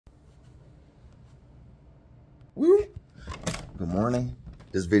Woo. Good morning.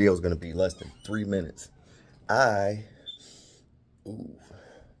 This video is going to be less than 3 minutes.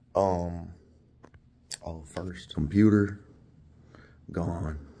 First, computer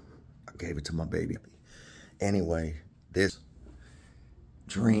gone. I gave it to my baby. Anyway, this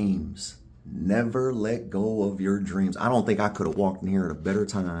dreams. Never let go of your dreams. I don't think I could have walked in here at a better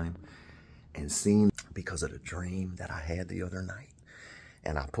time and seen, because of the dream that I had the other night.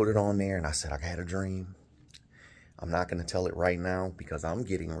 And I put it on there and I said, I had a dream. I'm not going to tell it right now because I'm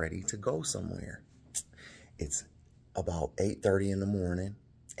getting ready to go somewhere. It's about 8:30 in the morning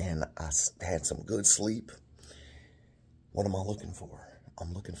and I had some good sleep. What am I looking for?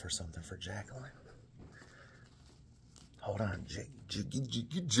 I'm looking for something for Jacqueline. Hold on,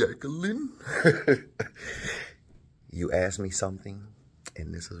 Jacqueline. You asked me something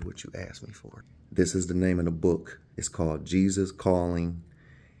and this is what you asked me for. This is the name of the book. It's called Jesus Calling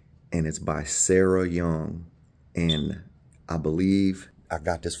and it's by Sarah Young. And I believe I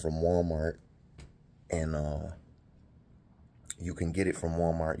got this from Walmart, and you can get it from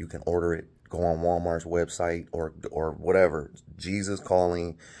Walmart. You can order it. Go on Walmart's website or whatever. Jesus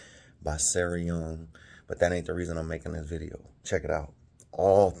Calling by Sarah Young. But that ain't the reason I'm making this video. Check it out.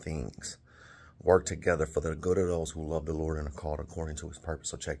 All things work together for the good of those who love the Lord and are called according to his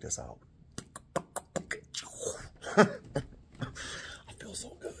purpose. So check this out. I feel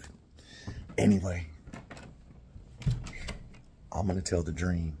so good. Anyway. I'm going to tell the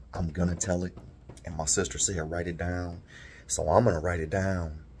dream. I'm going to tell it. And my sister said, write it down. So I'm going to write it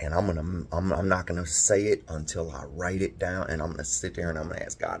down. And I'm not going to say it until I write it down. And I'm going to sit there and I'm going to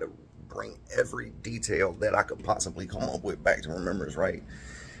ask God to bring every detail that I could possibly come up with back to remembrance, right?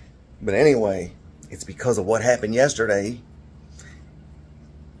 But anyway, it's because of what happened yesterday.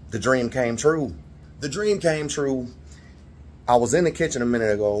 The dream came true. The dream came true. I was in the kitchen a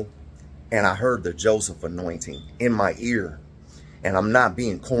minute ago and I heard the Joseph anointing in my ear. And I'm not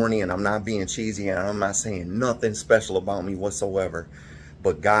being corny and I'm not being cheesy and I'm not saying nothing special about me whatsoever.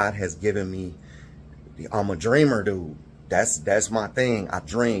 But God has given me, I'm a dreamer, dude. That's my thing. I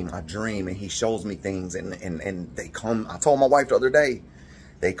dream and he shows me things and they come. I told my wife the other day,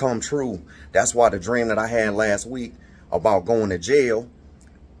 they come true. That's why the dream that I had last week about going to jail,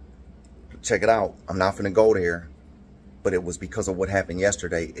 check it out. I'm not going to go there. But it was because of what happened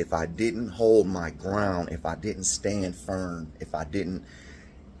yesterday. If I didn't hold my ground, if I didn't stand firm, if I didn't,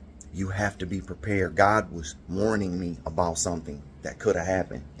 you have to be prepared. God was warning me about something that could have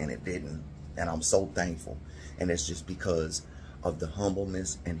happened and it didn't. And I'm so thankful. And it's just because of the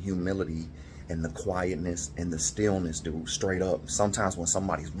humbleness and humility and the quietness and the stillness, dude, straight up. Sometimes when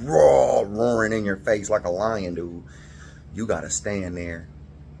somebody's roaring in your face like a lion, dude, you got to stand there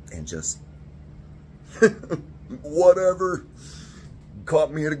and just... whatever.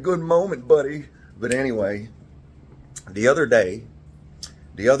 Caught me at a good moment, buddy. But anyway, the other day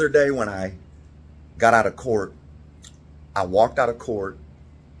when I got out of court, I walked out of court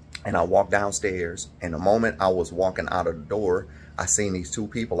and I walked downstairs. And the moment I was walking out of the door, I seen these two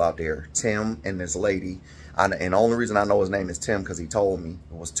people out there, Tim and this lady. And the only reason I know his name is Tim because he told me.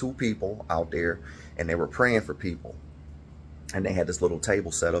 It was two people out there and they were praying for people. And they had this little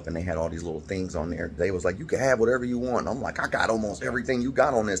table set up and they had all these little things on there. They was like, you can have whatever you want. And I'm like, I got almost everything you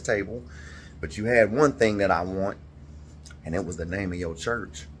got on this table. But you had one thing that I want. And it was the name of your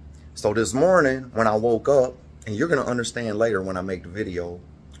church. So this morning when I woke up, and you're going to understand later when I make the video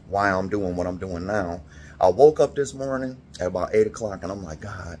why I'm doing what I'm doing now. I woke up this morning at about 8 o'clock and I'm like,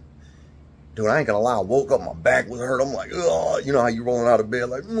 God, dude, I ain't going to lie. I woke up, my back was hurt. I'm like, oh, you know how you rolling out of bed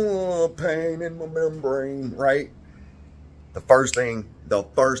like, oh, pain in my membrane, right? The first thing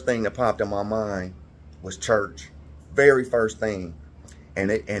that popped in my mind was church. Very first thing. And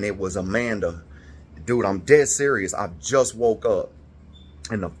it was Amanda. Dude, I'm dead serious. I just woke up.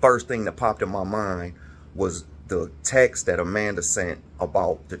 And the first thing that popped in my mind was the text that Amanda sent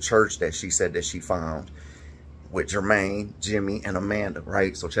about the church that she said that she found with Jermaine, Jimmy, and Amanda,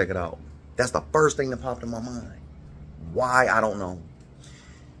 right? So check it out. That's the first thing that popped in my mind. Why? I don't know.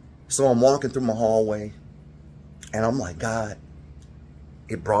 So I'm walking through my hallway. And I'm like, God,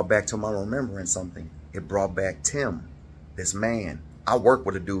 it brought back to my remembrance something. It brought back Tim, this man. I work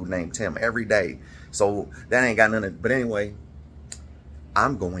with a dude named Tim every day. So that ain't got nothing. But anyway,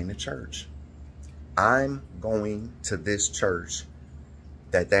 I'm going to church. I'm going to this church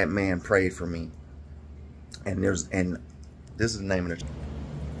that man prayed for me. And this is the name of the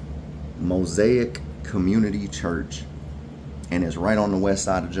Mosaic Community Church. And it's right on the west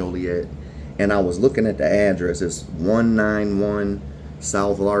side of Joliet. And I was looking at the address. It's 191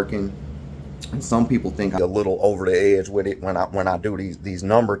 South Larkin. And some people think I'm a little over the edge with it when I do these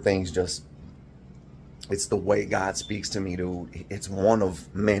number things. Just It's the way God speaks to me, dude. It's one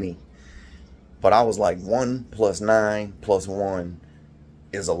of many. But I was like, 1 + 9 + 1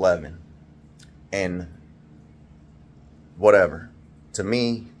 is 11. And whatever. To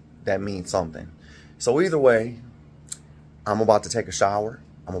me, that means something. So either way, I'm about to take a shower.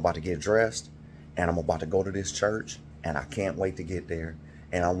 I'm about to get dressed. And I'm about to go to this church. And I can't wait to get there.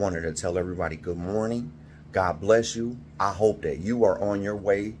 And I wanted to tell everybody good morning. God bless you. I hope that you are on your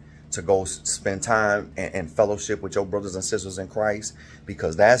way to go spend time and fellowship with your brothers and sisters in Christ,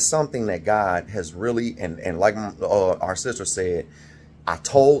 because that's something that God has really, and like our sister said, I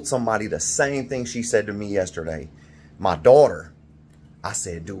told somebody the same thing she said to me yesterday. My daughter, I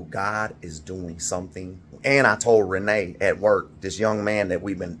said, dude, God is doing something. And I told Renee at work, this young man that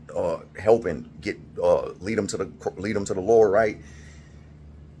we've been helping get lead him to the Lord, right?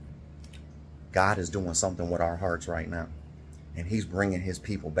 God is doing something with our hearts right now. And he's bringing his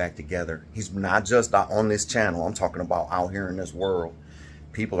people back together. He's not just on this channel. I'm talking about out here in this world.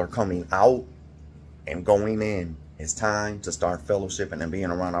 People are coming out and going in. It's time to start fellowshipping and being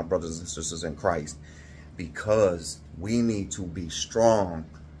around our brothers and sisters in Christ, because we need to be strong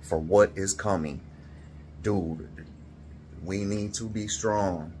for what is coming. Dude, we need to be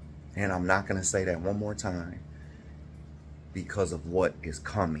strong. And I'm not going to say that one more time, because of what is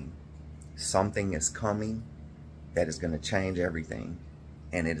coming. Something is coming that is going to change everything,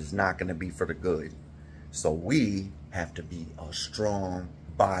 and it is not going to be for the good. So we have to be a strong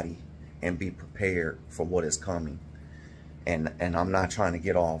body and be prepared for what is coming. And I'm not trying to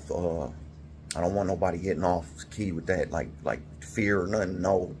get off. I don't want nobody getting off key with that, like fear or nothing.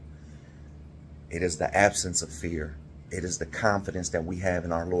 No, it is the absence of fear. It is the confidence that we have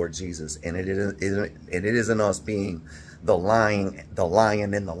in our Lord Jesus, and it isn't us being the lion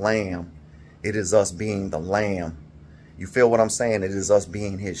and the lamb. It is us being the lamb. You feel what I'm saying? It is us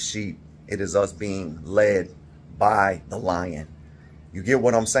being his sheep. It is us being led by the lion. You get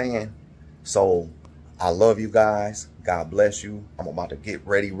what I'm saying? So I love you guys. God bless you. I'm about to get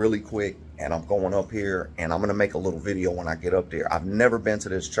ready really quick, and I'm going up here, and I'm going to make a little video when I get up there. I've never been to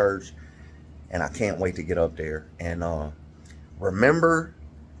this church, and I can't wait to get up there. And remember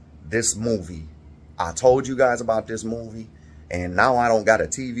this movie. I told you guys about this movie. And now I don't got a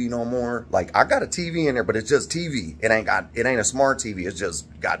TV no more. Like, I got a TV in there, but it's just TV. It ain't a smart TV. It's just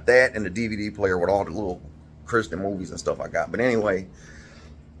got that and the DVD player with all the little Christian movies and stuff I got. But anyway,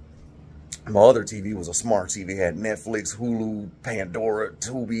 my other TV was a smart TV. It had Netflix, Hulu, Pandora,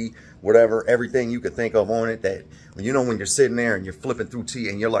 Tubi, whatever, everything you could think of on it. That, you know, when you're sitting there and you're flipping through TV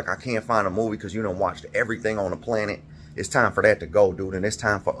and you're like, I can't find a movie because you done watched everything on the planet. It's time for that to go, dude. And it's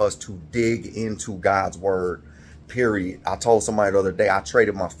time for us to dig into God's word. Period. I told somebody the other day I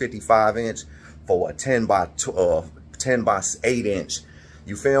traded my 55-inch for a 10 by 8 inch.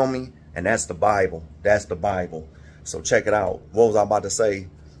 You feel me? And that's the Bible. That's the Bible. So check it out. What was I about to say?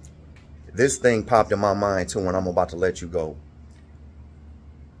 This thing popped in my mind too, and I'm about to let you go.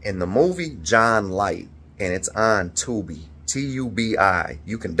 In the movie John Light, and it's on Tubi, Tubi.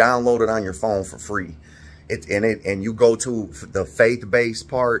 You can download it on your phone for free. And you go to the faith-based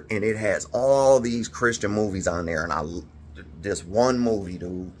part, and it has all these Christian movies on there. And this one movie,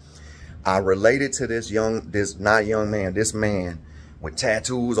 dude, I related to this man with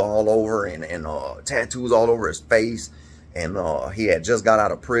tattoos all over and tattoos all over his face. And he had just got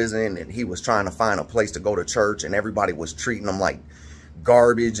out of prison, and he was trying to find a place to go to church, and everybody was treating him like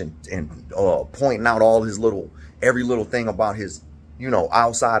garbage and pointing out all his every little thing about his, you know,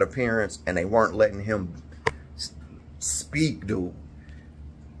 outside appearance, and they weren't letting him speak, dude.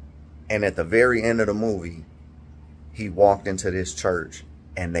 And at the very end of the movie, he walked into this church,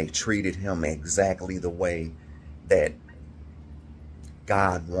 and they treated him exactly the way that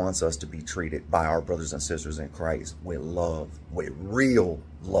God wants us to be treated by our brothers and sisters in Christ, with love, with real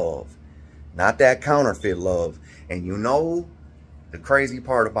love, not that counterfeit love. And you know, the crazy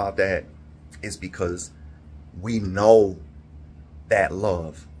part about that is because we know that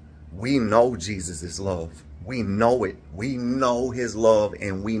love. We know Jesus is love. We know it. We know his love,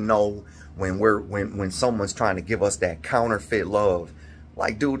 and we know when someone's trying to give us that counterfeit love.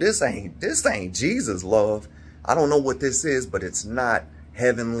 Like, dude, this ain't Jesus love. I don't know what this is, but it's not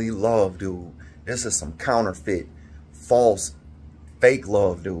heavenly love, dude. This is some counterfeit, false, fake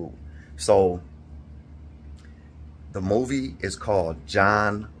love, dude. So the movie is called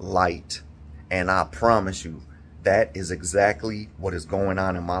John Light, and I promise you, that is exactly what is going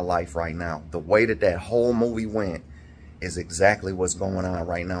on in my life right now. The way that whole movie went is exactly what's going on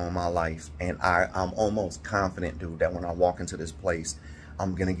right now in my life. And I'm almost confident, dude, that when I walk into this place,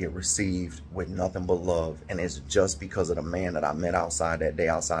 I'm going to get received with nothing but love. And it's just because of the man that I met outside that day,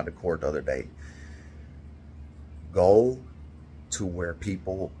 outside the court the other day. Go to where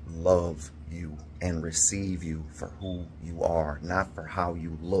people love you and receive you for who you are, not for how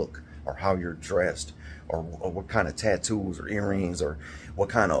you look or how you're dressed or what kind of tattoos or earrings or what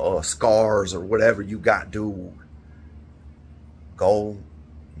kind of scars or whatever you got, dude. Go.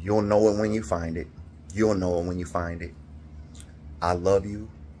 You'll know it when you find it. You'll know it when you find it. I love you.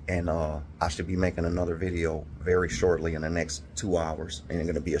 And I should be making another video very shortly in the next 2 hours. And it's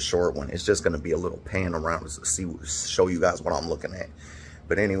going to be a short one. It's just going to be a little pan around to show you guys what I'm looking at.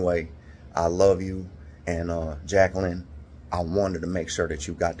 But anyway, I love you. And Jacqueline, I wanted to make sure that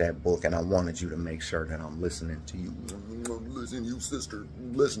you got that book. And I wanted you to make sure that I'm listening to you. I'm listening to you, sister.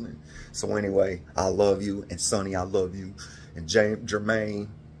 I'm listening. So anyway, I love you. And Sonny, I love you. And Jermaine,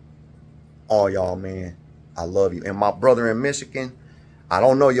 all y'all, man, I love you. And my brother in Michigan, I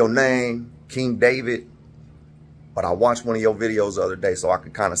don't know your name, King David, but I watched one of your videos the other day so I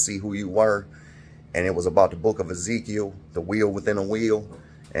could kind of see who you were. And it was about the book of Ezekiel, the wheel within a wheel.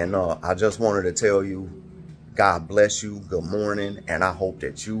 And I just wanted to tell you, God bless you. Good morning. And I hope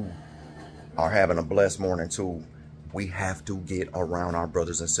that you are having a blessed morning too. We have to get around our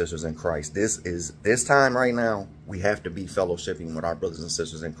brothers and sisters in Christ. This time right now, we have to be fellowshipping with our brothers and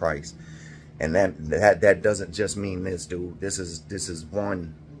sisters in Christ. And that doesn't just mean this, dude. This is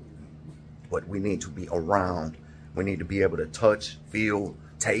one, but we need to be around. We need to be able to touch, feel,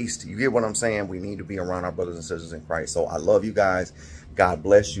 taste. You get what I'm saying? We need to be around our brothers and sisters in Christ. So I love you guys. God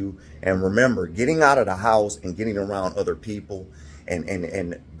bless you. And remember, getting out of the house and getting around other people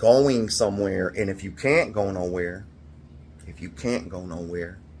and going somewhere. And if you can't go nowhere,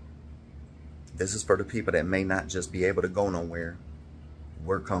 this is for the people that may not just be able to go nowhere.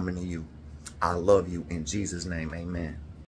 We're coming to you. I love you in Jesus' name. Amen.